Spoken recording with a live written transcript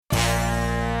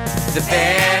The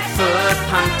Barefoot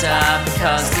Punter,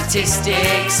 because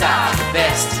statistics are the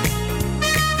best.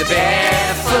 The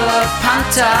Barefoot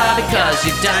Punter, because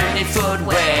you don't need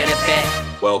footwear to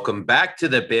bet. Welcome back to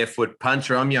the Barefoot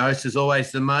Punter. I'm your host, as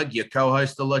always, The Mug, your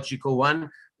co-host, The Logical One.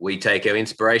 We take our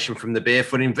inspiration from the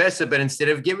Barefoot Investor, but instead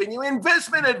of giving you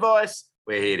investment advice,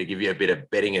 we're here to give you a bit of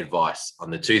betting advice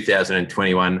on the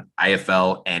 2021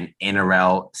 AFL and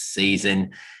NRL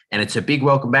season. And it's a big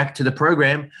welcome back to the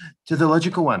program to The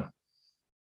Logical One.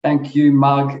 Thank you,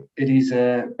 Mug. It has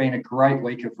been a great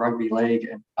week of rugby league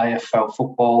and AFL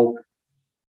football.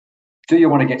 Do you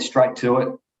want to get straight to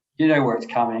it? You know where it's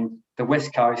coming. The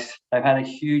West Coast, they've had a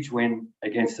huge win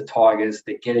against the Tigers.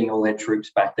 They're getting all their troops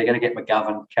back. They're going to get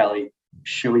McGovern, Kelly,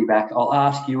 Shuey back. I'll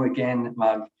ask you again,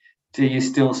 Mug, do you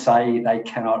still say they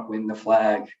cannot win the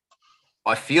flag?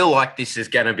 I feel like this is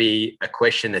going to be a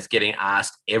question that's getting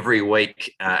asked every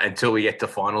week until we get to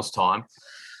finals time.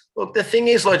 Look, the thing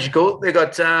is, Logical, they've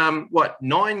got,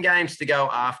 9 games to go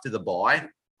after the bye.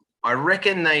 I'm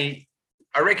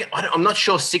not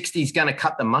sure 60 is going to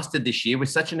cut the mustard this year with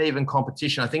such an even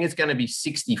competition. I think it's going to be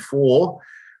 64,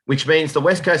 which means the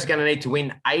West Coast are going to need to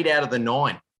win 8 out of the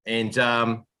 9. And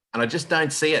I just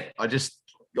don't see it. I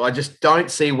just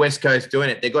don't see West Coast doing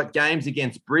it. They've got games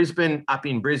against Brisbane up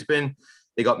in Brisbane.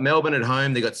 They got Melbourne at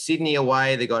home. They got Sydney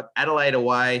away. They got Adelaide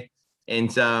away. And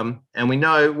we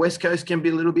know West Coast can be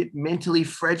a little bit mentally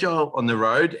fragile on the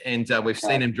road. And we've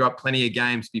seen them drop plenty of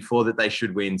games before that they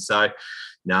should win. So,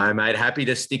 no, mate, happy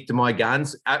to stick to my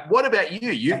guns. What about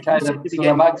you?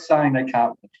 The Mug's saying they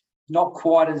can't. Not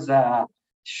quite as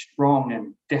strong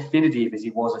and definitive as he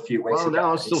was a few weeks ago.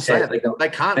 No, I'll still say it. They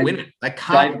can't win it. They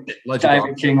can't.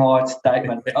 David Kinglight's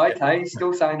statement. Okay, he's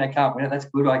still saying they can't win it. That's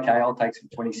good. Okay, I'll take some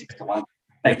 26-1.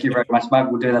 Thank you very much, mate.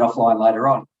 We'll do that offline later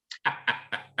on.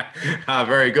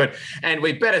 Very good. And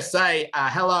we better say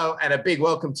hello and a big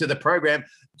welcome to the program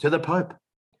to the Pope.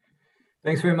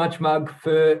 Thanks very much, Mug.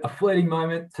 For a fleeting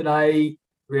moment today,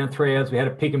 around 3 hours, we had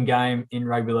a pick'em game in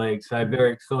rugby league. So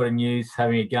very exciting news,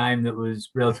 having a game that was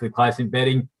relatively close in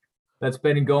betting. That's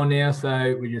been and gone now,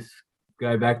 so we just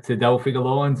go back to double-figure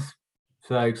lines.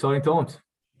 So exciting times.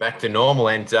 Back to normal,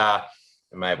 and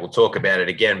mate, we'll talk about it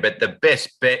again. But the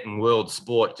best bet in world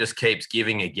sport just keeps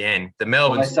giving again. The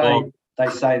Melbourne Storm. They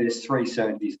say there's 3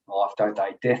 certainties in life, don't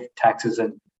they? Death, taxes,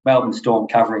 and Melbourne Storm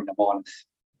covering the minus.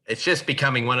 It's just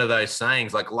becoming one of those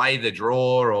sayings like lay the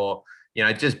draw or,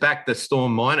 just back the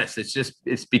Storm minus.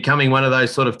 It's becoming one of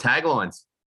those sort of taglines.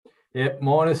 Yeah,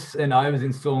 minus and overs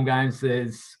in Storm games.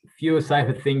 There's fewer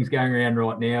safer things going around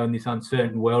right now in this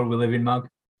uncertain world we live in, Mug.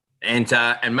 And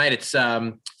mate, it's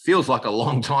feels like a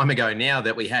long time ago now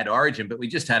that we had Origin, but we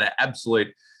just had an absolute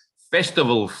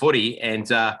festival of footy and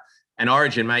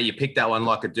Origin, mate, you picked that one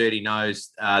like a dirty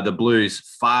nose. The Blues,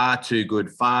 far too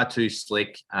good, far too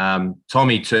slick.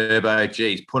 Tommy Turbo,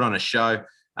 geez, put on a show.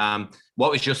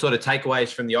 What was your sort of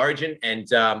takeaways from the Origin? And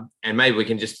maybe we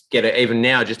can just get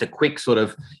just a quick sort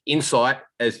of insight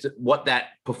as to what that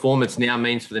performance now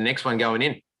means for the next one going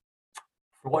in.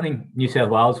 Frightening New South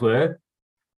Wales were.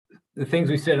 The things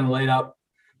we said in the lead up,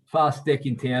 fast deck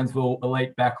in Townsville,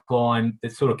 elite backline,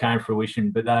 it sort of came to fruition,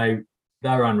 but they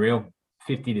were unreal.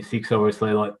 50-6,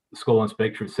 obviously, like the scoreline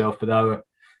speaks for itself, but they were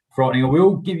frightening. I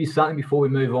will give you something before we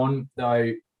move on,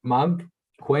 though, Mug.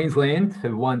 Queensland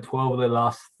have won 12 of their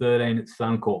last 13 at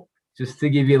Suncorp. Just to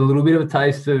give you a little bit of a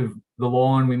taste of the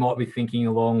line we might be thinking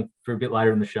along for a bit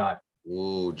later in the show.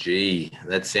 Oh, gee,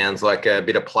 that sounds like a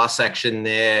bit of plus action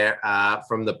there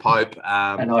from the Pope.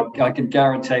 And I can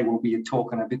guarantee we'll be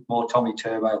talking a bit more Tommy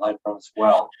Turbo later on as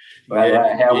well.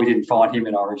 How we didn't find him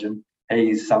in Origin.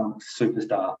 He's some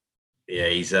superstar.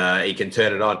 Yeah, he can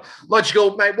turn it on.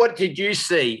 Logical, mate, what did you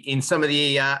see in some of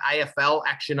the AFL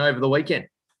action over the weekend?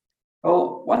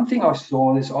 Well, one thing I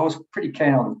saw is I was pretty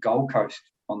keen on the Gold Coast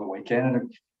on the weekend,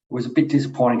 and it was a bit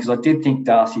disappointing because I did think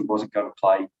Darcy wasn't going to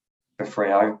play for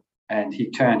Freo, and he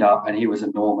turned up and he was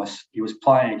enormous. He was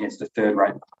playing against a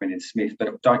third-rate Quinn Smith,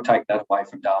 but don't take that away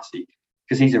from Darcy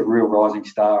because he's a real rising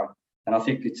star. And I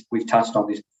think we've touched on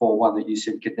this before, one that you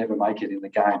said could never make it in the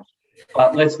game.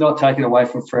 But let's not take it away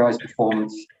from Freo's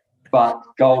performance. But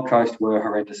Gold Coast were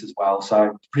horrendous as well.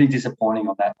 So pretty disappointing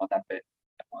on that bet.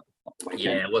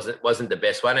 Yeah, it wasn't the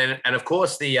best one. And of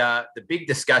course the big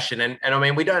discussion, and I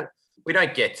mean we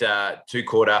don't get too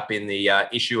caught up in the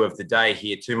issue of the day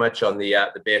here too much on the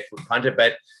Barefoot Punter,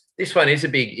 but this one is a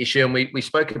big issue, and we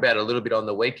spoke about it a little bit on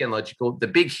the weekend, Logical. The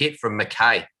big hit from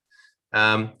McKay.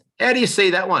 How do you see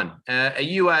that one? Are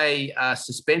you a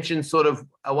suspension sort of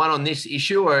a one on this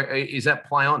issue, or is that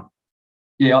play on?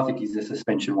 Yeah, I think he's a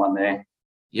suspension one there.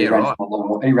 Yeah,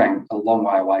 he ran a long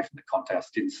way away from the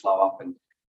contest, didn't slow up, and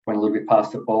went a little bit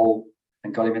past the ball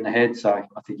and got him in the head. So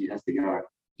I think he has to go.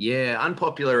 Yeah,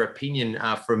 unpopular opinion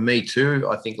from me too.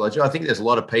 I think there's a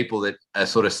lot of people that are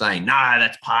sort of saying, no,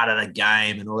 that's part of the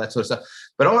game and all that sort of stuff.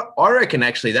 But I reckon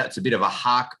actually that's a bit of a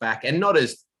hark back, and not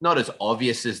as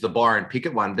obvious as the Byron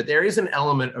Pickett one, but there is an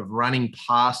element of running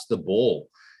past the ball,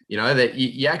 that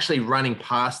you're actually running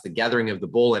past the gathering of the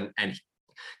ball and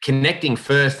connecting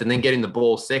first and then getting the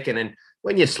ball second. And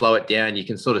when you slow it down, you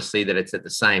can sort of see that it's at the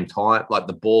same time, like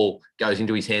the ball goes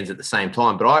into his hands at the same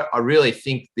time. But I really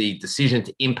think the decision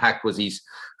to impact was his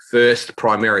first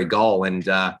primary goal. And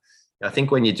I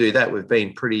think when you do that, we've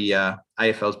been pretty,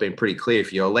 AFL's been pretty clear.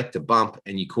 If you elect a bump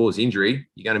and you cause injury,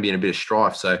 you're going to be in a bit of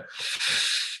strife. So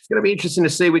it's going to be interesting to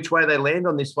see which way they land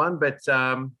on this one. But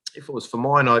if it was for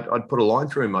mine, I'd put a line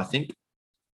through him, I think.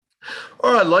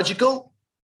 All right, Logical.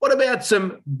 What about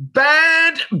some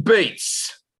bad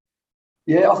beats?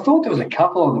 Yeah, I thought there was a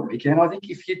couple on the weekend. I think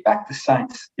if you back the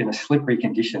Saints in a slippery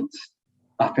conditions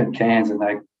up in Cairns and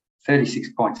they're 36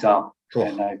 points up,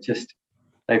 and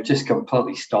they've just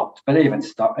completely stopped. But even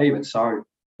so,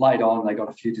 late on they got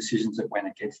a few decisions that went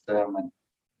against them, and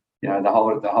they're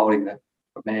holding the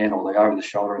man or the over the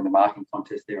shoulder in the marking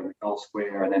contest there in the goal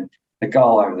square, and then the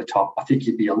goal over the top. I think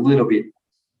you'd be a little bit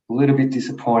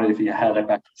disappointed if you had it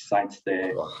back to the Saints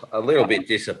there. A little bit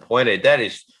disappointed.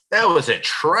 That was a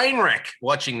train wreck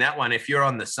watching that one. If you're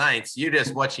on the Saints, you're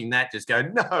just watching that, just go,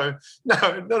 no,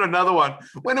 not another one.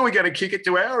 When are we going to kick it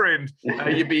to our end?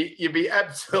 You'd be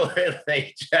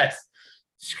absolutely just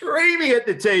screaming at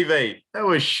the TV. That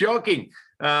was shocking.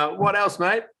 What else,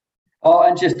 mate? Oh,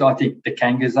 and just I think the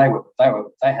Kangas,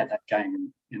 they had that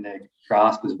game in their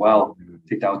grasp as well. I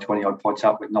think they were 20-odd points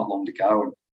up with not long to go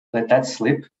and let that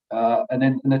slip. And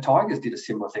then the Tigers did a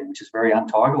similar thing, which is very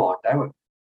un-Tiger-like.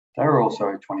 They were also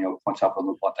 20-odd points up and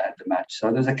looked like they had the match. So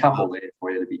there's a couple there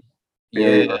for you to be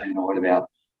very annoyed about.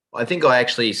 I think I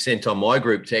actually sent on my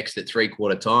group text at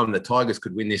 3/4 time the Tigers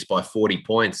could win this by 40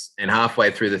 points. And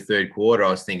halfway through the third quarter,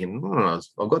 I was thinking,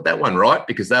 I've got that one right,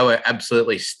 because they were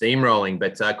absolutely steamrolling.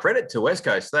 But credit to West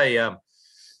Coast. They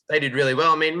did really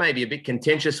well. I mean, maybe a bit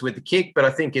contentious with the kick, but I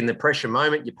think in the pressure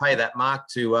moment, you pay that mark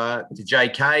to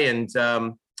JK,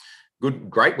 and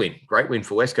great win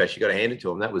for West Coast. You got to hand it to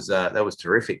them. That was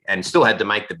terrific, and still had to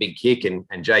make the big kick, and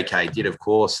JK did, of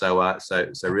course. So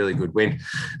really good win.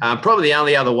 Probably the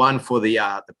only other one for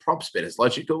the props bettors,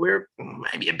 Logical. We're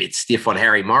maybe a bit stiff on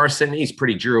Harry Morrison. He's a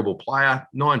pretty durable player.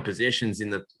 9 possessions in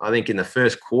the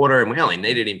first quarter, and we only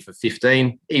needed him for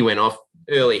 15. He went off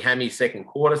early hammy second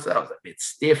quarter, so that was a bit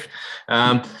stiff.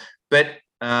 But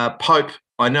Pope,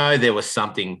 I know there was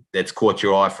something that's caught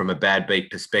your eye from a bad beat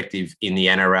perspective in the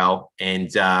NRL, and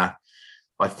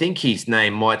I think his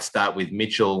name might start with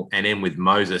Mitchell and end with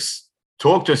Moses.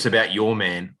 Talk to us about your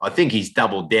man. I think he's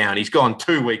doubled down. He's gone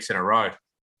 2 weeks in a row.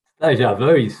 Deja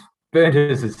vu. He's burnt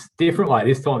us a different way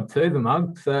this time too, the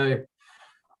mug. So,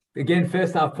 again,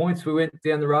 first half points, we went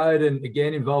down the road, and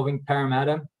again involving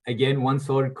Parramatta. Again,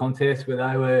 one-sided contest where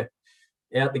they were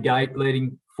out the gate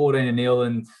leading 14-0,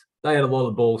 and they had a lot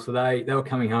of ball, so they were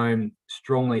coming home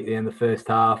strongly at the end of the first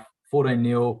half.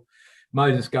 14-0.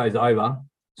 Moses goes over,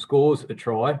 scores a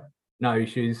try, no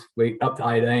issues. We up to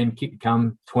 18, kick to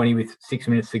come 20 with 6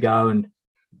 minutes to go, and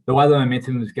the way the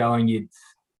momentum was going,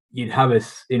 you'd have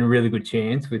us in a really good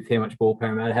chance with how much ball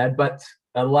Parramatta had. But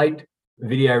a late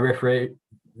video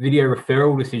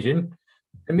referral decision,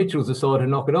 and Mitchell's decided to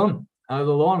knock it on over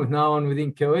the line with no one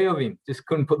within QE of him. Just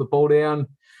couldn't put the ball down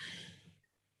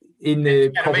in the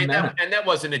proper manner. And that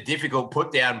wasn't a difficult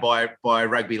put down by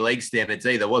rugby league standards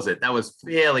either, was it? That was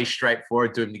fairly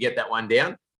straightforward to him to get that one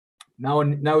down.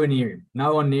 Nowhere near him.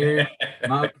 No one near him.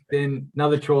 Mark, then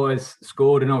another try is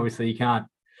scored, and obviously you can't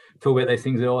talk about these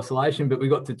things in isolation, but we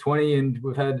got to 20, and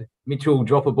we've had Mitchell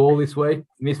drop a ball this week,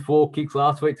 missed 4 kicks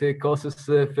last week to cost us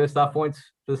the first half points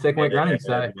for the second week running.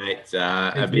 So mate,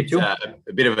 a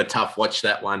bit of a tough watch,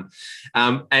 that one.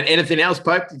 And anything else,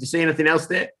 Pope? Did you see anything else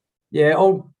there? Yeah,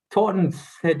 old Titans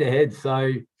head-to-head.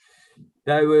 So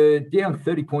they were down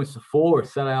 30 points to 4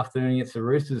 Saturday afternoon against the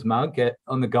Roosters, Mug,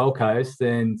 on the Gold Coast,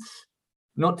 and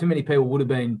not too many people would have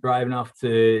been brave enough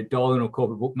to dial in a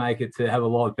corporate bookmaker to have a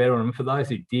live bet on them. For those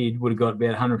who did, would have got about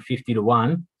 150 to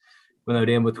 1 when they were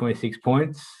down by 26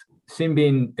 points.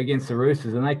 Simbin against the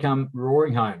Roosters, and they come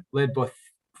roaring home, led by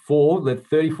 4, led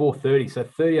 34-30, so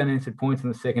 30 unanswered points in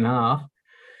the second half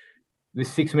with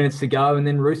 6 minutes to go, and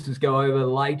then Roosters go over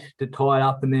late to tie it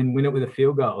up and then win it with a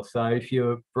field goal. So if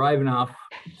you're brave enough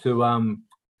to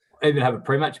even have a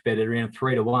pre-match bet at around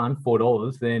 3 to 1,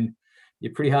 $4, then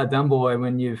you're pretty hard done by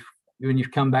when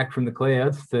you've come back from the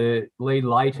clouds to lead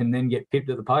late and then get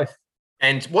pipped at the post.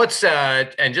 And what's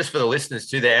and just for the listeners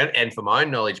too there, and for my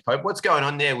own knowledge, Pope, what's going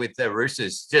on there with the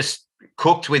Roosters? Just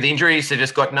cooked with injuries, they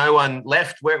just got no one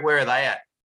left. Where are they at?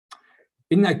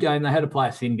 In that game, they had to play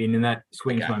a sin bin, and that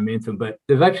swings momentum. But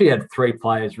they've actually had 3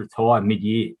 players retire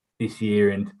mid-year this year,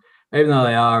 and even though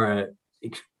they are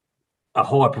a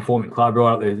high-performing club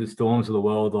right up there, the Storms of the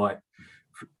world, like,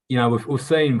 you know, we've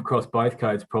seen across both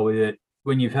codes probably that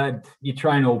when you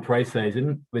train all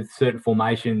pre-season with certain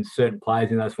formations, certain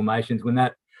players in those formations, when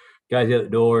that goes out the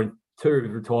door and 2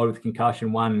 have retired with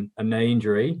concussion, 1 a knee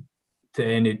injury,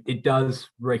 and it does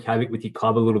wreak havoc with your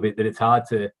club a little bit, that it's hard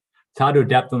to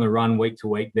adapt on the run week to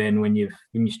week then when your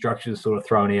structures are sort of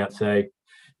thrown out. So,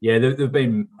 yeah, they've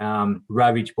been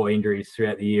ravaged by injuries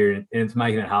throughout the year, and it's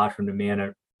making it hard for them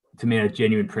to mount a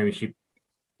genuine premiership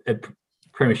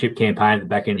campaign at the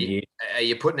back end of the year. Are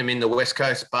you putting them in the West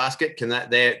Coast basket? Can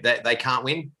they can't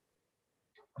win?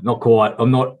 Not quite.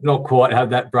 I'm not quite have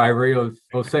that bravery.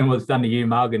 I've seen what's done to you,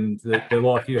 Mug, and the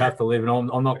life you have to live, and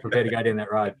I'm not prepared to go down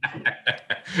that road.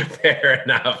 Fair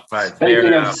enough,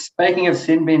 Pope. Speaking of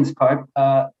sin bins, Pope,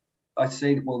 I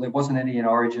see. Well, there wasn't any in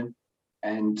Origin,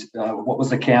 and what was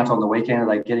the count on the weekend? Are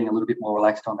they getting a little bit more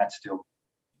relaxed on that still?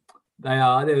 They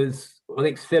are. There's, I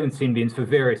think, 7 sin bins for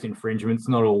various infringements,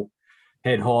 not all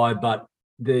head high, but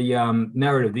the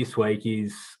narrative this week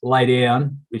is lay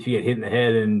down if you get hit in the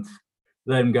head and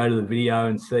let them go to the video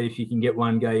and see if you can get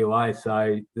one go your way.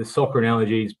 So the soccer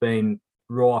analogy has been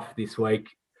rife this week.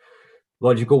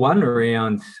 Logical one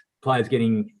around players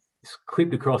getting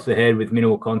clipped across the head with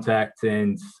minimal contact,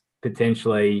 and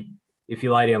potentially, if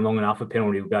you lay down long enough, a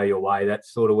penalty will go your way.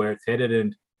 That's sort of where it's headed.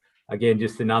 And again,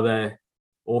 just another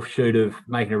offshoot of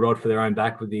making a rod for their own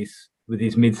back with this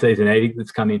mid-season edict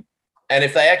that's come in. And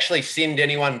if they actually send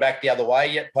anyone back the other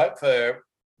way yet, Pope, for,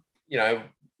 you know,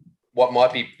 what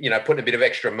might be, you know, putting a bit of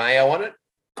extra mayo on it?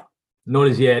 Not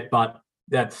as yet, but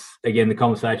that's, again, the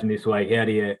conversation this week. How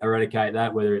do you eradicate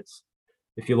that? Whether it's,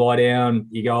 if you lie down,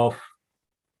 you go off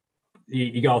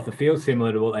the field,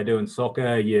 similar to what they do in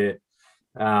soccer, you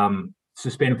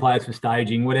suspend players for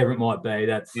staging, whatever it might be.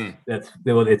 That's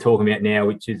what they're talking about now,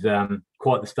 which is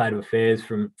quite the state of affairs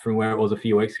from where it was a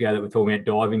few weeks ago that we're talking about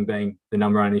diving being the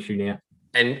number one issue now.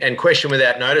 And question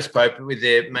without notice, Pope, with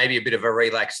there maybe a bit of a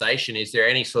relaxation, is there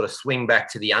any sort of swing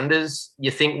back to the unders,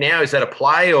 you think now? Is that a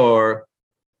play or?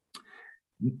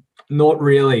 Not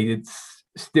really. It's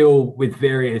still with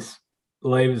various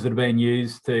levers that have been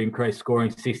used to increase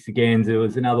scoring 6 again. There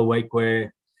was another week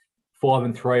where 5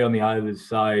 and 3 on the overs.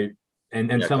 So,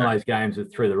 and some of those games are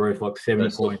through the roof, like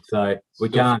 7 points. So we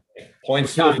can't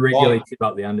regularly tip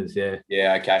up the unders. Yeah.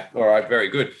 Yeah. Okay. All right. Very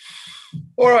good.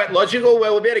 All right, Logical.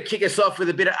 Well, we'll be able to kick us off with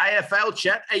a bit of AFL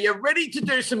chat. Are you ready to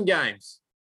do some games?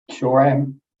 Sure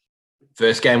am.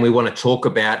 First game we want to talk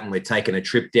about, and we're taking a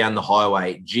trip down the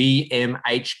highway,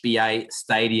 GMHBA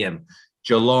Stadium.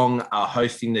 Geelong are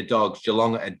hosting the Dogs.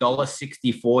 Geelong at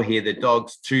 $1.64 here. The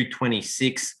Dogs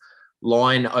 $2.26.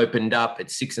 Line opened up at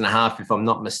 6.5, if I'm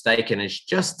not mistaken. It's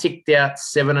just ticked out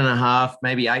 7.5,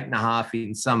 maybe 8.5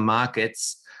 in some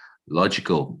markets.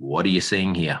 Logical. What are you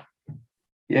seeing here?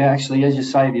 Yeah, actually, as you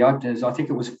say, the openers, I think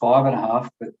it was 5.5.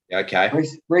 But okay,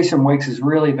 recent weeks has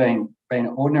really been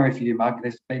ordinary for you, Mark.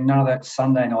 There's been none of that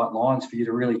Sunday night lines for you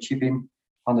to really chip in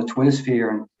on the Twitter sphere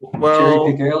and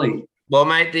cherry pick early. Well,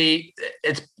 mate,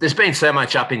 there's been so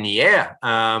much up in the air.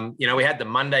 You know, we had the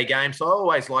Monday game, so I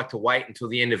always like to wait until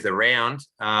the end of the round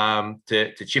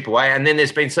to chip away. And then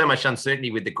there's been so much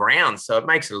uncertainty with the ground, so it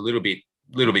makes it a little bit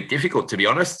difficult, to be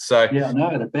honest. So yeah, I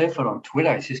know the barefoot on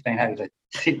Twitter. It's just been having to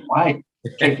sit and wait,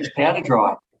 keep his powder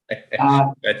dry.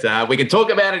 But we can talk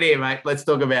about it here, mate. Let's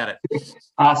talk about it.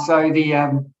 So the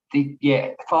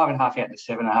 5.5 out to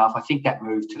 7.5. I think that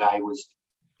move today was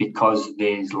because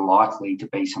there's likely to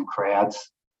be some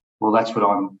crowds. Well, that's what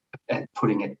I'm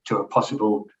putting it to, a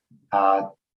possibility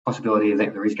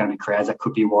that there is going to be crowds. That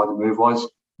could be why the move was.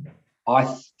 I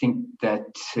think that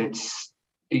it's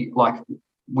like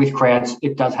with crowds,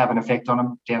 it does have an effect on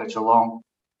them down at Geelong.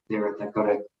 They've got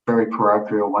a very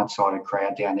parochial, one-sided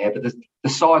crowd down there, but the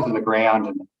size of the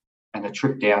ground and the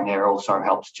trip down there also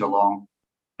helps Geelong.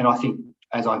 And I think,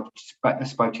 as I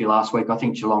spoke to you last week, I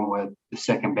think Geelong were the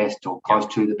second best or close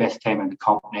to the best team in the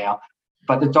comp now.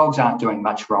 But the Dogs aren't doing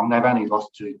much wrong. They've only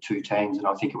lost to 2 teams, and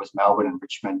I think it was Melbourne and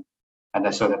Richmond.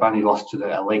 And so they've only lost to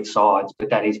the elite sides, but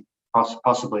that is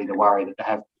possibly the worry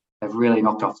that they've really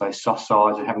knocked off those soft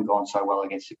sides and haven't gone so well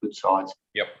against the good sides.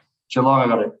 Yep. Geelong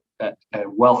have got a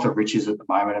wealth of riches at the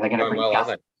moment, and they're going to bring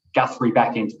Guthrie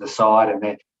back into the side, and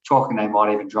they're talking they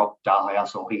might even drop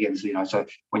Dalhouse or Higgins, you know. So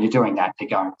when you're doing that, they're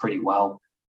going pretty well.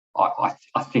 I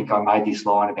think I made this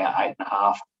line about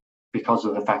 8.5 because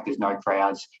of the fact there's no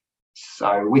crowds.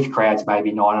 So with crowds,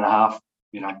 maybe 9.5.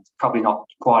 Probably not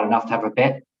quite enough to have a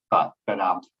bet, but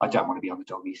I don't want to be on the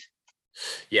doggies.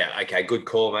 Yeah, okay, good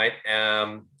call, mate.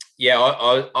 I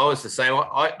was the same.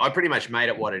 I pretty much made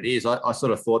it what it is. I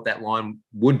sort of thought that line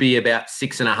would be about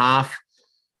 6.5.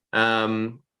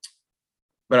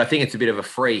 But I think it's a bit of a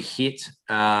free hit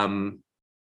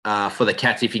for the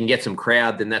Cats. If you can get some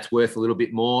crowd, then that's worth a little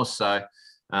bit more. So,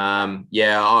 I'm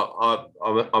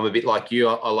a bit like you.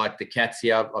 I like the Cats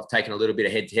here. I've taken a little bit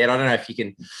of head-to-head. I don't know if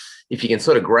you can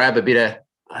sort of grab a bit of.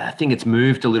 I think it's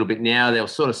moved a little bit now. There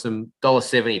was sort of some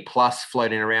 $1.70 plus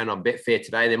floating around on Betfair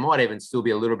today. There might even still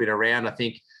be a little bit around. I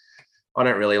think I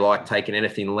don't really like taking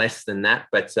anything less than that,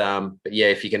 but yeah,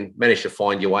 if you can manage to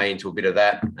find your way into a bit of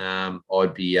that,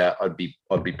 I'd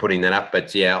be putting that up.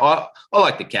 But yeah, I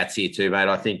like the Cats here too, mate.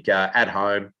 I think at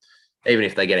home, even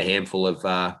if they get a handful of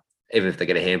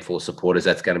supporters,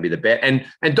 that's going to be the bet. And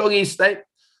doggies, they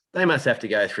must have to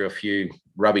go through a few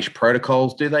rubbish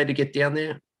protocols, do they, to get down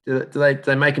there? Do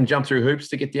they make them jump through hoops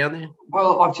to get down there?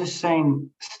 Well, I've just seen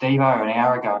Steve-O an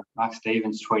hour ago, Mark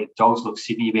Stevens tweeted, Dogs look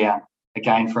Sydney bound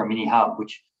again for a mini hub,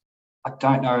 which I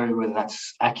don't know whether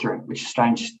that's accurate, which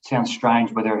sounds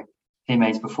strange, whether he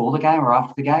means before the game or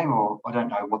after the game, or I don't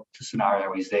know what the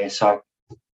scenario is there. So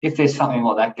if there's something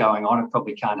like that going on, it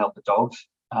probably can't help the Dogs.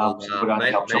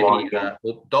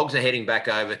 Dogs are heading back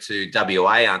over to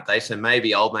WA, aren't they? So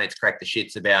maybe old mate's cracked the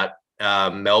shits about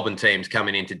Melbourne teams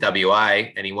coming into WA,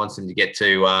 and he wants them to get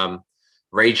to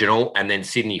regional and then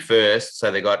Sydney first.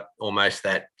 So they got almost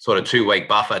that sort of 2-week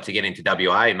buffer to get into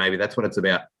WA. Maybe that's what it's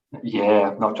about.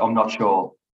 Yeah, I'm not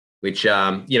sure. Which,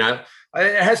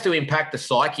 it has to impact the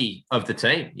psyche of the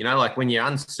team, like when you're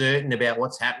uncertain about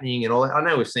what's happening and all that. I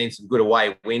know we've seen some good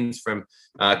away wins from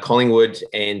Collingwood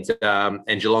and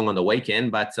Geelong on the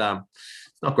weekend, but it's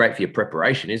not great for your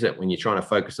preparation, is it? When you're trying to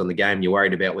focus on the game, you're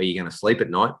worried about where you're going to sleep at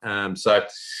night.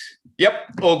 Yep,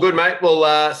 all good, mate.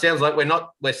 Well, sounds like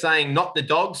we're saying not the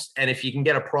Dogs, and if you can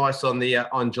get a price on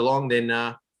Geelong,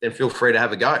 then feel free to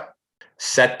have a go.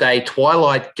 Saturday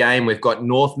twilight game, we've got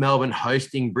North Melbourne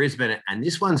hosting Brisbane, and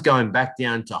this one's going back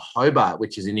down to Hobart,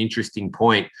 which is an interesting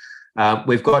point.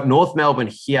 We've got North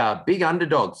Melbourne here, big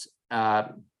underdogs.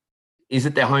 Is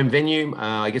it their home venue?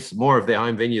 I guess more of their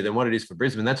home venue than what it is for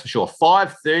Brisbane, that's for sure.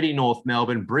 5:30 North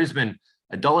Melbourne, Brisbane,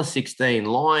 $1.16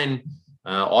 line.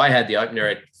 I had the opener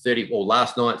at 30, or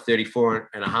last night,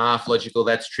 34.5. Logical,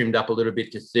 that's trimmed up a little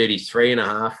bit to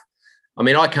 33.5. I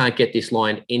mean, I can't get this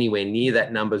line anywhere near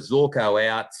that number. Zorko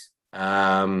out.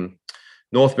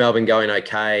 North Melbourne going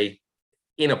okay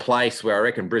in a place where I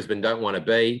reckon Brisbane don't want to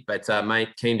be. But,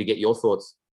 mate, keen to get your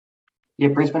thoughts. Yeah,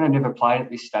 Brisbane have never played at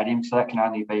this stadium, so that can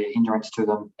only be a hindrance to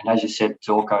them. And as you said,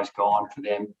 Zorko's gone for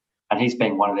them, and he's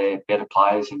been one of their better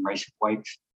players in recent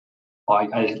weeks. Like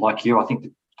you, I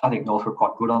think North were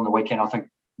quite good on the weekend. I think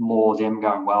more them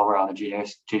going well rather than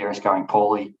GWS going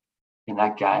poorly in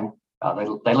that game.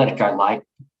 They let it go late.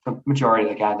 The majority of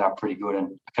the game, they were pretty good,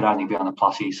 and it could only be on the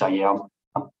plus here. So, yeah,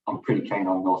 I'm pretty keen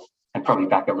on North and probably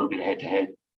back a little bit head-to-head.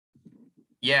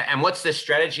 Yeah, and what's the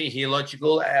strategy here,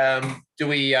 Logical? Do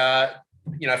we,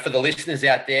 for the listeners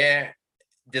out there,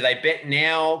 do they bet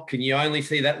now? Can you only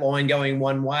see that line going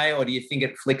one way, or do you think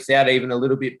it flicks out even a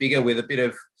little bit bigger with a bit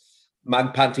of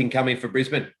mug punting coming for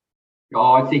Brisbane?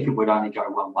 Oh, I think it would only go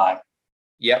one way.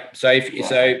 Yep. So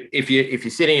if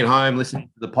you're sitting at home listening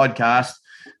to the podcast,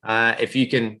 if you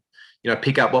can,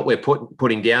 pick up what we're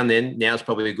putting down, then now's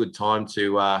probably a good time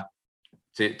to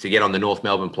get on the North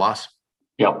Melbourne Plus.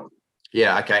 Yep.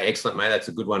 Yeah. Okay. Excellent, mate. That's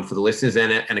a good one for the listeners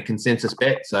and a consensus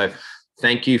bet. So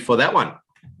thank you for that one.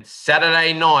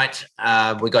 Saturday night,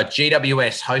 we got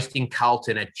GWS hosting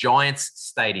Carlton at Giants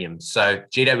Stadium. So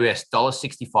GWS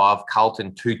 $1.65,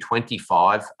 Carlton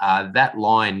 $2.25. That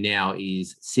line now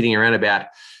is sitting around about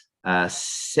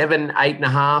 7,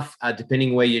 8.5,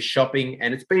 depending where you're shopping,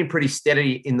 and it's been pretty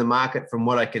steady in the market from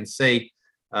what I can see.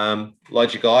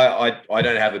 Logical, I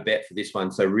don't have a bet for this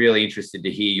one, so really interested to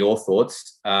hear your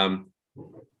thoughts.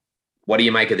 What do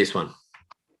you make of this one?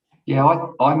 Yeah,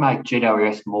 I make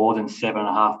GWS more than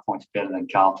 7.5 points better than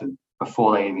Carlton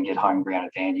before they even get home ground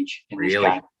advantage in this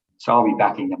game. So I'll be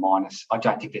backing the minus. I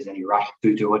don't think there's any rush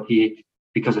to do it here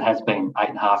because it has been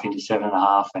 8.5 into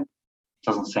 7.5, and it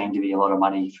doesn't seem to be a lot of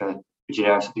money for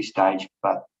GWS at this stage.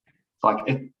 But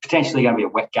it's potentially going to be a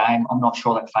wet game. I'm not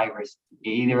sure that favours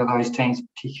either of those teams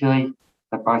particularly.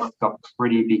 They've both got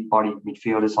pretty big-bodied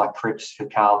midfielders like Cripps for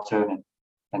Carlton,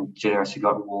 and GWS have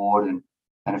got Ward and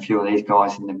a few of these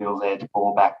guys in the middle there to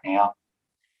ball back now.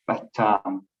 But so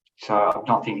I'm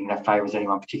not thinking that favours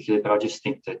anyone particularly, but I just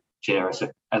think that GWS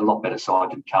are a lot better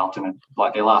side than Carlton. And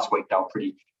like their last week, they were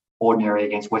pretty ordinary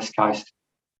against West Coast.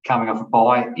 coming off a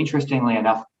bye. Interestingly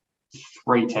enough,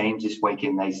 3 teams this week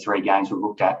in these 3 games we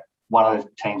looked at, one of the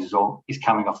teams is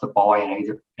coming off the bye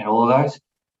in all of those.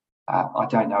 I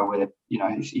don't know whether,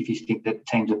 if you think that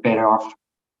teams are better off,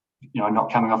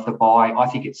 not coming off the bye. I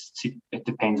think it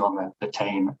depends on the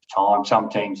team at the time. Some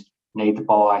teams need the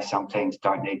bye, some teams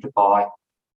don't need the bye.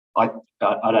 I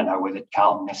don't know whether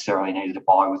Carlton necessarily needed a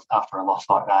bye after a loss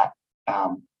like that.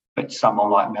 But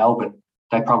someone like Melbourne,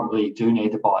 they probably do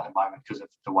need the bye at the moment because of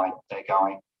the way they're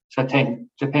going. So it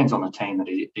depends on the team that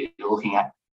you're looking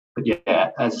at. But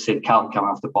yeah, as I said, Carlton coming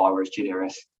off the bye, whereas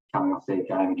GWS coming off their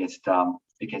game against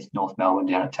North Melbourne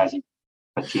down at Tassie.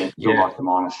 But still like the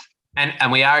minus.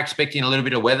 And we are expecting a little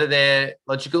bit of weather there,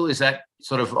 Logical. Is that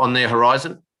sort of on their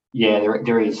horizon? Yeah,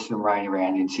 there is some rain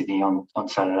around in Sydney on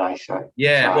Saturday.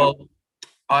 Well,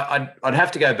 I'd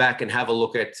have to go back and have a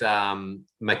look at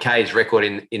McKay's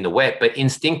record in the wet, but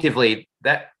instinctively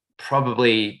that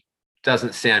probably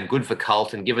doesn't sound good for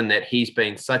Carlton, given that he's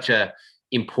been such a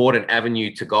important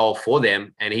avenue to goal for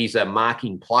them, and he's a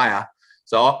marking player.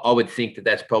 So I would think that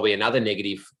that's probably another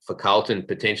negative for Carlton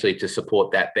potentially to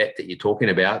support that bet that you're talking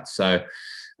about. So,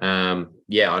 I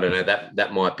don't know.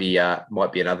 That might be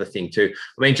another thing too.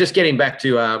 I mean, just getting back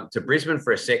to Brisbane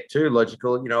for a sec too,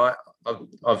 Logical.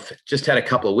 I've just had a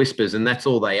couple of whispers, and that's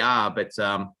all they are. But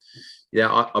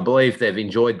I believe they've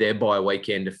enjoyed their bye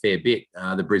weekend a fair bit,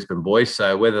 the Brisbane boys.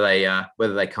 So whether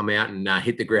they come out and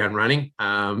hit the ground running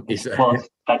is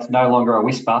that's no longer a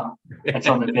whisper. That's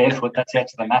on the barefoot. That's out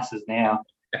to the masses now.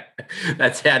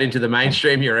 That's out into the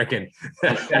mainstream, you reckon?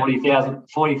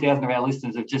 40,000 of our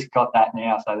listeners have just got that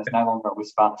now, so there's no longer a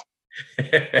whisper.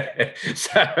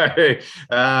 So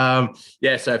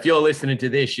if you're listening to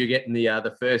this, you're getting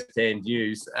the first-hand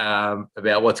news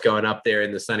about what's going up there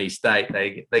in the sunny state.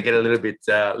 They get a little bit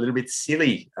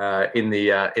silly in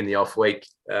the off week,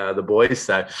 the boys.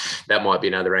 So that might be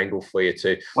another angle for you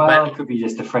too. Well, it could be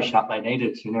just a freshen up they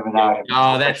needed. You never know.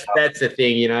 Oh, that's the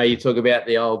thing. You talk about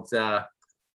the old.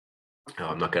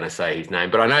 I'm not going to say his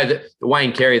name, but I know that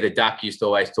Wayne Carey, the Duck, used to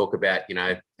always talk about,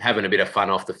 having a bit of fun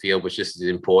off the field was just as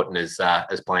important as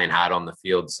playing hard on the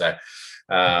field. So,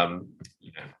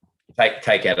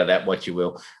 take out of that what you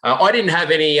will. I didn't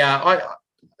have any. I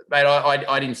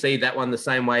didn't see that one the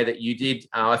same way that you did.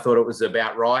 I thought it was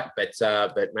about right, but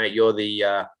mate, you're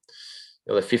the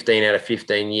 15 out of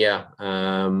 15 year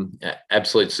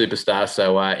absolute superstar.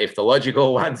 So if the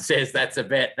Logical one says that's a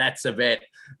bet, that's a bet.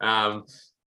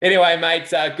 Anyway, mate,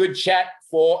 good chat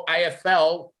for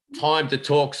AFL. Time to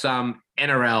talk some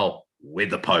NRL with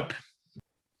the Pope.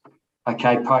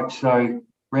 Okay, Pope. So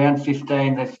round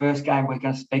 15, the first game we're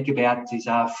going to speak about is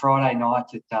Friday night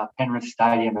at Penrith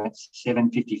Stadium at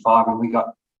 7:55, and we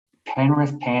got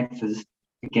Penrith Panthers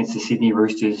against the Sydney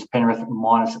Roosters. Penrith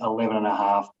minus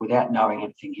 11.5. Without knowing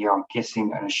anything here, I'm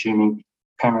guessing and assuming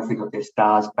Penrith have got their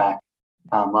stars back.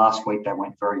 Last week they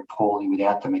went very poorly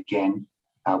without them again.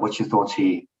 What's your thoughts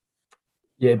here?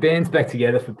 Yeah, band's back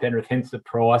together for Penrith, hence the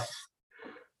price.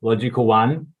 Logical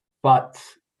one. But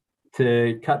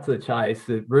to cut to the chase,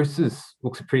 the Roosters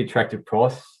looks a pretty attractive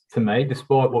price to me,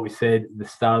 despite what we said at the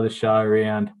start of the show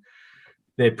around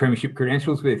their premiership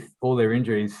credentials with all their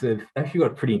injuries. They've actually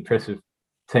got a pretty impressive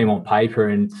team on paper.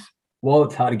 And while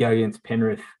it's hard to go against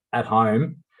Penrith at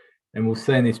home, and we've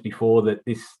seen this before, that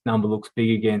this number looks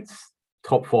big against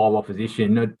top 5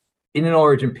 opposition, in an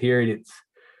origin period, it's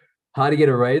hard to get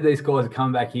a read. These guys are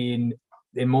coming back in.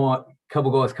 There might a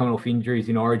couple of guys coming off injuries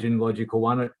in origin, Logical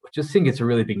one. I just think it's a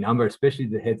really big number, especially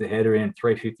the head-to-head around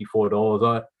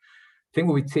 $354. I think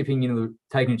we'll be taking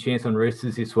a chance on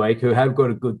Roosters this week, who have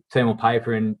got a good team on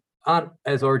paper and aren't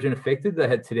as origin affected. They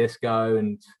had Tedesco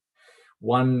and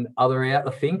one other out,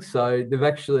 I think. So they've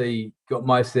actually got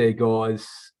most of their guys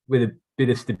with a bit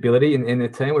of stability in their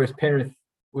team, whereas Penrith,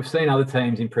 we've seen other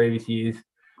teams in previous years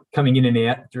coming in and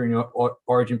out during an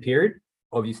origin period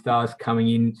of your stars coming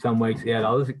in some weeks, out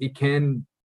others. It can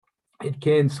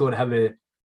sort of have a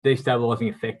destabilising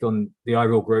effect on the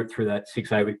overall group through that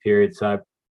 6-8 week period. So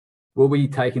we'll be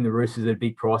taking the Roosters at a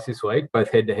big price this week, both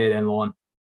head-to-head and line.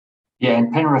 Yeah,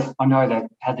 and Penrith, I know they've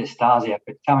had their stars out,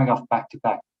 but coming off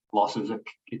back-to-back losses,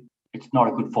 it's not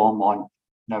a good form line,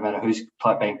 no matter who's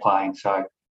been playing. So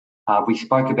we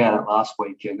spoke about it last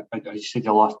week, and I said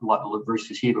you like the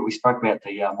Roosters here, but we spoke about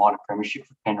the minor premiership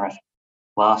for Penrith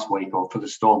last week, or for the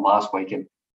Storm last week, and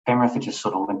Penrith are just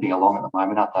sort of limping along at the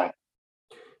moment, aren't they?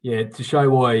 Yeah, to show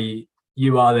why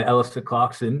you are the Alistair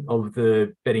Clarkson of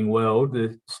the betting world,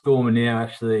 the Storm are now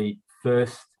actually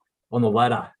first on the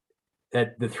ladder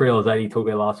at the $3.80 you talked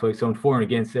about last week. So on for and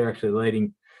against, they're actually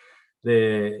leading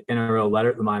the NRL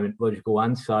ladder at the moment, Logical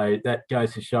one. So that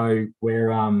goes to show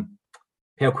where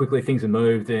how quickly things have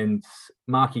moved, and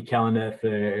mark your calendar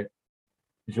for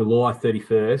July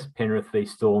 31st, Penrith v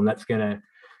Storm. That's going to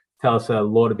tell us a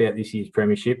lot about this year's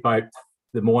premiership, both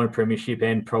the minor premiership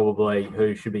and probably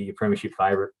who should be your premiership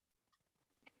favourite.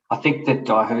 I think that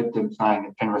I heard them saying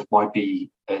that Penrith won't be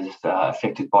as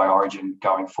affected by Origin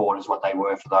going forward as what they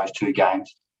were for those two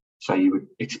games. So you would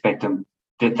expect them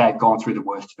that they've gone through the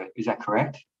worst of it. Is that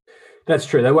correct? That's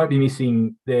true. They won't be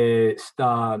missing their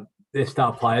star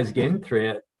players again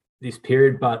throughout this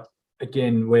period. But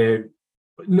again, we're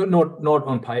not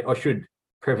on pay. I should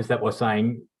preface that by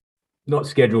saying not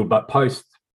scheduled, but post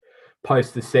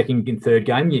the second and third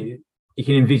game, you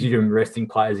can envisage them resting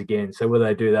players again. So whether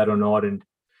they do that or not, and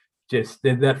just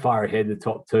they're that far ahead, the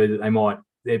top two, that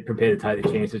they're prepared to take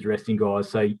the chances resting guys.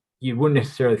 So you wouldn't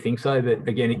necessarily think so, but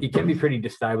again, it can be pretty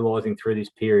destabilising through this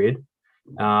period.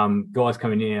 Guys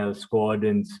coming in out of the squad,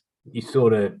 and you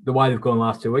sort of, the way they've gone the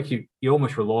last 2 weeks, you're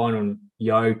almost relying on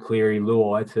Yeo, Cleary,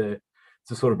 Luai to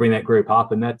sort of bring that group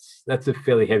up, and that's a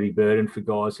fairly heavy burden for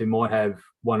guys who might have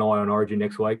one eye on Origin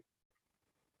next week.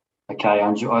 Okay, I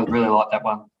really like that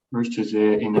one. Roosters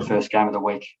are in the first game of the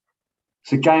week.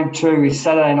 So game 2 is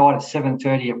Saturday night at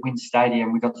 7:30 at WIN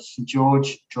Stadium. We've got the St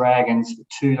George Dragons at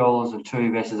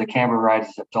 $2.02 versus the Canberra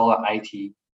Raiders at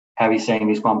 $1.80. How are you seeing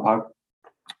this one, Pope?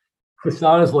 For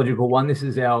starters, logical one. This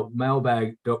is our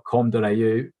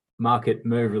mailbag.com.au market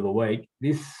mover of the week.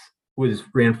 This was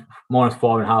around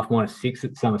 -5.5, -6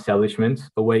 at some establishments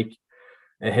a week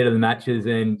ahead of the matches,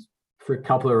 and for a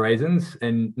couple of reasons,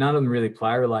 and none of them really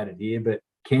player related here, but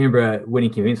Canberra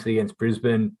winning convincingly against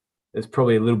Brisbane, there's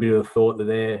probably a little bit of a thought that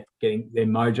they're getting their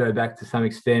mojo back to some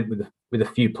extent with a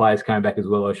few players coming back as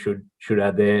well. I should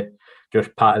add there. Josh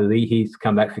Partalihi's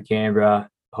come back for Canberra.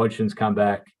 Hodgson's come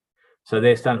back. So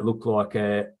they're starting to look like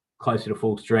closer to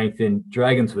full strength, and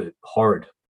Dragons were horrid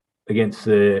against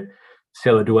the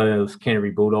Cellar Dwellers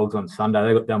Canterbury Bulldogs on Sunday.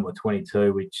 They got done by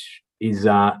 22, which is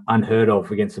unheard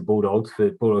of against the Bulldogs.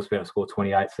 The Bulldogs about to score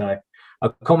 28. So a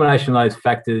combination of those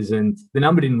factors, and the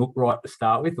number didn't look right to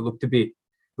start with. It looked a bit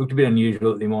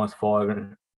unusual at the -5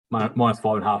 and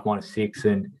 -5.5, -6,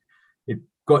 and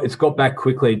it's got back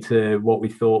quickly to what we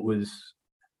thought was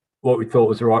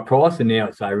the right price, and now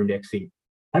it's over indexing.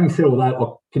 Having said all that, I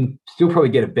can still probably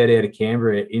get a bet out of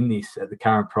Canberra in this at the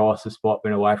current price, despite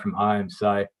being away from home.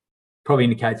 So probably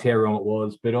indicates how wrong it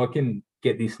was, but I can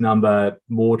get this number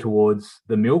more towards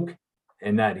the milk,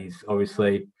 and that is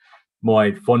obviously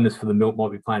my fondness for the milk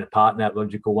might be playing a part in that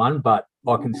logical one, but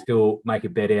I can still make a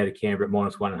bet out of Canberra at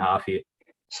 -1.5 here.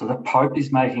 So the Pope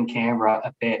is making Canberra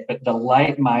a bet, but the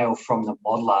late mail from the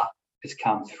modeller has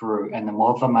come through, and the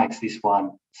modeller makes this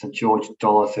one St George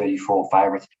 $1.34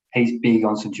 favourites. He's big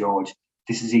on St George.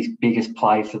 This is his biggest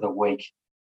play for the week,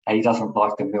 and he doesn't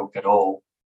like the milk at all.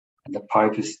 And the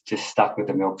Pope is just stuck with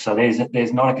the milk. So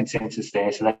there's not a consensus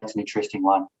there. So that's an interesting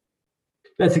one.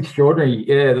 That's extraordinary.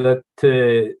 Yeah,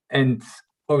 and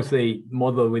obviously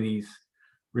Modeler with his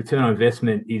return on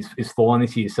investment is fine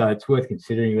this year, so it's worth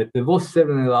considering. But they've lost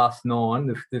 7 in the last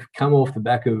 9. They've come off the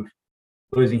back of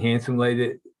losing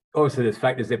handsomely. Obviously, there's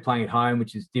factors they're playing at home,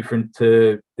 which is different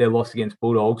to their loss against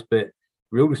Bulldogs, but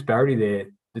real disparity there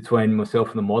between myself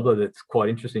and the Modeler that's quite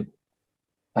interesting.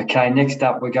 Okay, next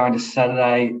up, we're going to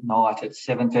Saturday night at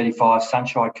 7:35,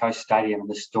 Sunshine Coast Stadium.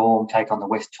 The Storm take on the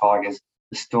West Tigers.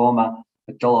 The Storm are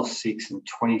 $1.06 and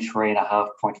 23.5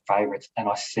 point favourites, and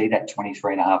I see that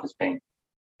 23.5 has been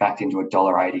backed into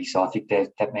 $1.80. So I think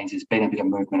that means there's been a bit of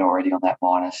movement already on that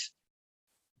minus.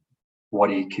 What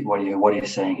are you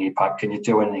seeing here, Pope? Can you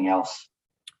do anything else?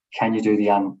 Can you do the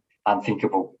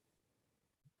unthinkable?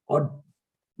 I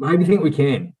maybe think we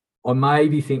can.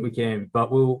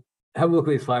 But we'll have a look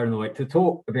at this later in the week. To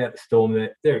talk about the Storm,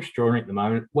 they're extraordinary at the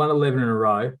moment. Won 11 in a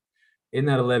row. In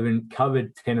that 11,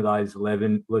 covered 10 of those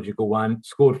 11, logical one.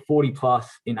 Scored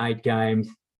 40+ in 8 games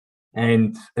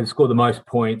and have scored the most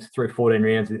points through 14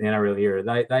 rounds in the NRL era.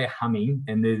 They are humming,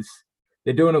 and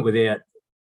they're doing it without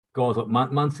guys like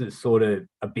Munster's sort of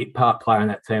a bit part player in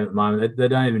that team at the moment. They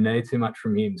don't even need too much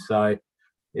from him. So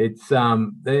it's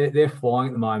they're flying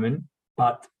at the moment.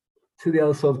 But to the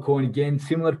other side of the coin, again,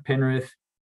 similar to Penrith,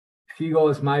 a few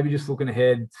guys maybe just looking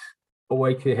ahead a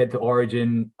week ahead to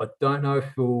Origin. I don't know if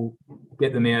we'll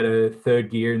get them out of third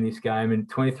gear in this game, and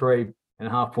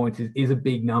 23.5 points is a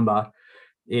big number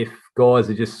if guys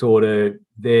are just sort of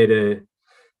there to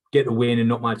get the win and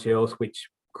not much else, which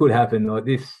could happen. Like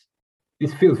this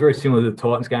feels very similar to the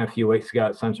Titans game a few weeks ago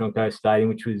at Sunshine Coast Stadium,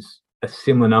 which was a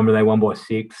similar number. They won by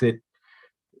 6.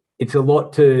 It's a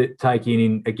lot to take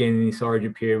in this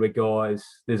Origin period where guys,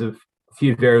 there's a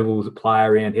few variables at play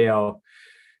around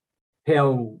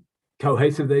how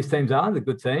cohesive these teams are, the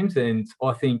good teams, and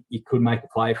I think you could make a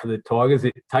play for the Tigers.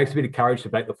 It takes a bit of courage to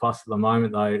back the plus at the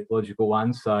moment, though, Logical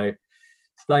One. So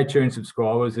stay tuned,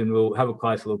 subscribers, and we'll have a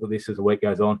closer look at this as the week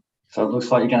goes on. So it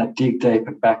looks like you're going to dig deep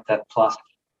and back that plus.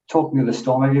 Talking of the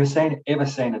Storm, have you ever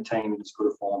seen a team in as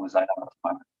good a form as they are at the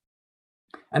moment?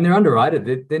 And they're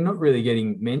underrated. They're not really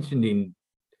getting mentioned in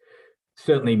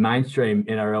certainly mainstream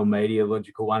NRL media,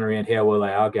 Logical One, around how well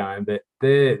they are going. But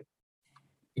they're,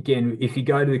 again, if you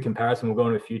go to the comparison, we've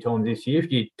gone to a few times this year, if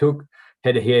you took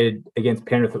head-to-head against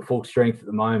Penrith at full strength at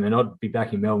the moment, I'd be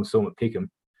backing Melbourne Storm at Pickham.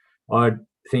 I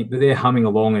think that they're humming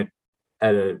along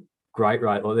at a great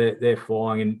rate. Like they're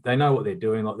flying and they know what they're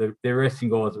doing. Like they're resting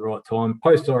guys at the right time.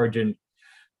 Post-Origin,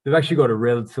 they've actually got a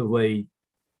relatively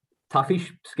toughish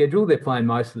schedule. They're playing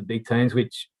most of the big teams,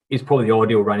 which is probably the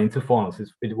ideal run into finals,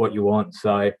 is what you want.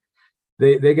 So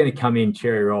they're going to come in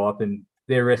cherry ripe and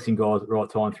they're resting guys at the right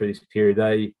time through this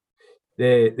period.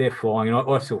 They're flying. And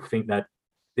I still think that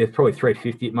there's probably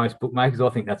 350 at most bookmakers. I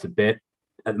think that's a bet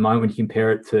at the moment when you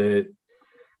compare it to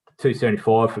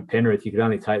 275 for Penrith. You could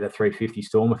only take that 350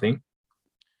 Storm, I think.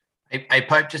 Hey,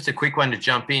 Pope, just a quick one to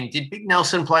jump in. Did Big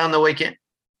Nelson play on the weekend?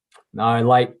 No,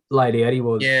 late out he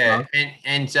was. Yeah,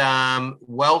 and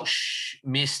Welch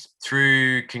missed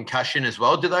through concussion as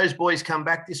well. Do those boys come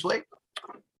back this week?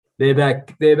 They're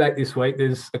back this week.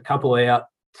 There's a couple out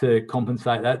to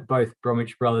compensate that. Both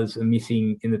Bromwich brothers are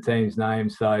missing in the team's name,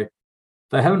 so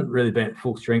they haven't really been at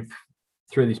full strength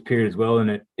through this period as well,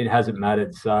 and it hasn't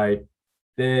mattered. So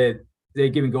they're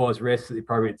giving guys rest at the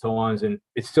appropriate times, and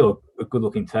it's still a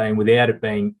good-looking team without it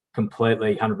being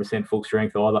completely 100% full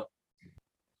strength either.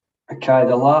 Okay,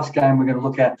 the last game we're going to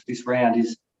look at for this round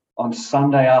is on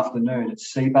Sunday afternoon at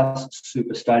Cbus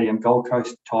Super Stadium. Gold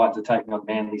Coast Titans are taking on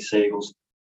Manly Seagulls.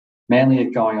 Manly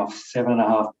are going off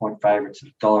 7.5-point favourites at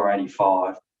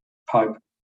 $1.85. Pope,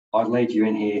 I lead you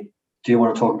in here. Do you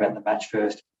want to talk about the match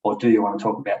first, or do you want to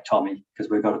talk about Tommy?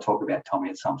 Because we've got to talk about Tommy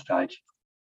at some stage.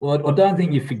 Well, I don't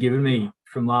think you've forgiven me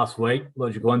from last week,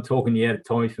 Logical One, talking you out of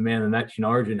Tommy for man of the match in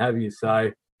Origin, have you?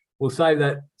 So we'll save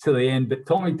that to the end. But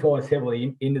Tommy ties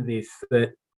heavily into this.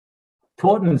 That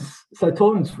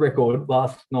Titans' record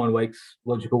last 9 weeks,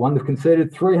 Logical One, they've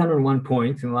conceded 301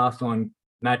 points in the last 9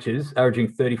 matches, averaging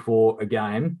 34 a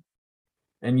game.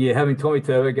 And you're having Tommy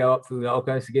Turbo go up to the Gold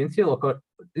Coast against you. Like,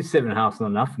 this 7.5's not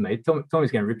enough for me. Tommy's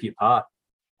going to rip you apart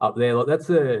up there. Like,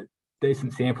 that's a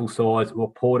decent sample size,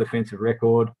 or poor defensive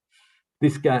record.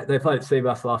 This game, they played at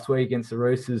Cbus last week against the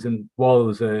Roosters, and while it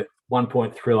was a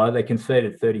 1-point thriller, they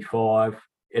conceded 35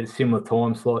 at a similar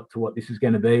time slot to what this is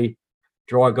going to be.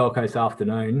 Dry Gold Coast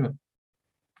afternoon.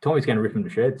 Tommy's going to rip them to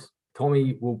shreds.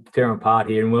 Tommy will tear them apart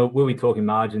here, and we'll be talking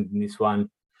margins in this one.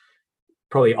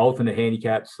 Probably alternate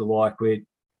handicaps, the like. We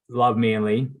love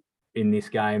Manly in this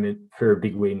game for a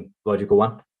big win, Logical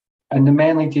One. And the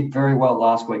Manly did very well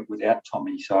last week without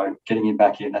Tommy, so getting him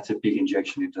back in, that's a big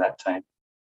injection into that team.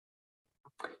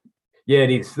 Yeah, it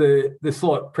is. The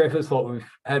slight preface like we've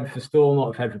had for Storm, like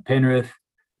we've had for Penrith.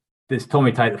 Does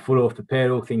Tommy take the foot off the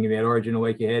pedal, thinking about Origin a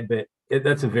week ahead? But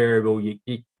that's a variable you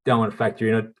don't want to factor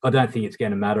in. I don't think it's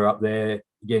going to matter up there.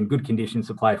 Again, good conditions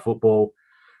to play football.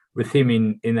 With him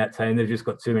in that team, they've just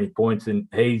got too many points, and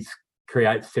he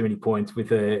creates too many points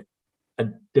with a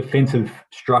defensive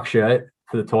structure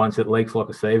for the Titans that leaks like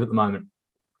a sieve at the moment.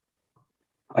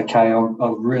 Okay,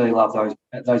 I really love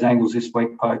those angles this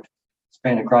week, Pope. It's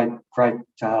been a great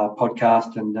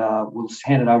podcast, and we'll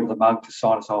hand it over to the mug to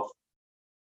sign us off.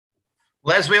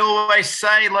 Well, as we always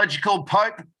say, Logical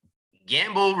Pope,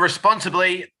 gamble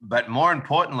responsibly, but more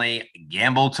importantly,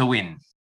 gamble to win.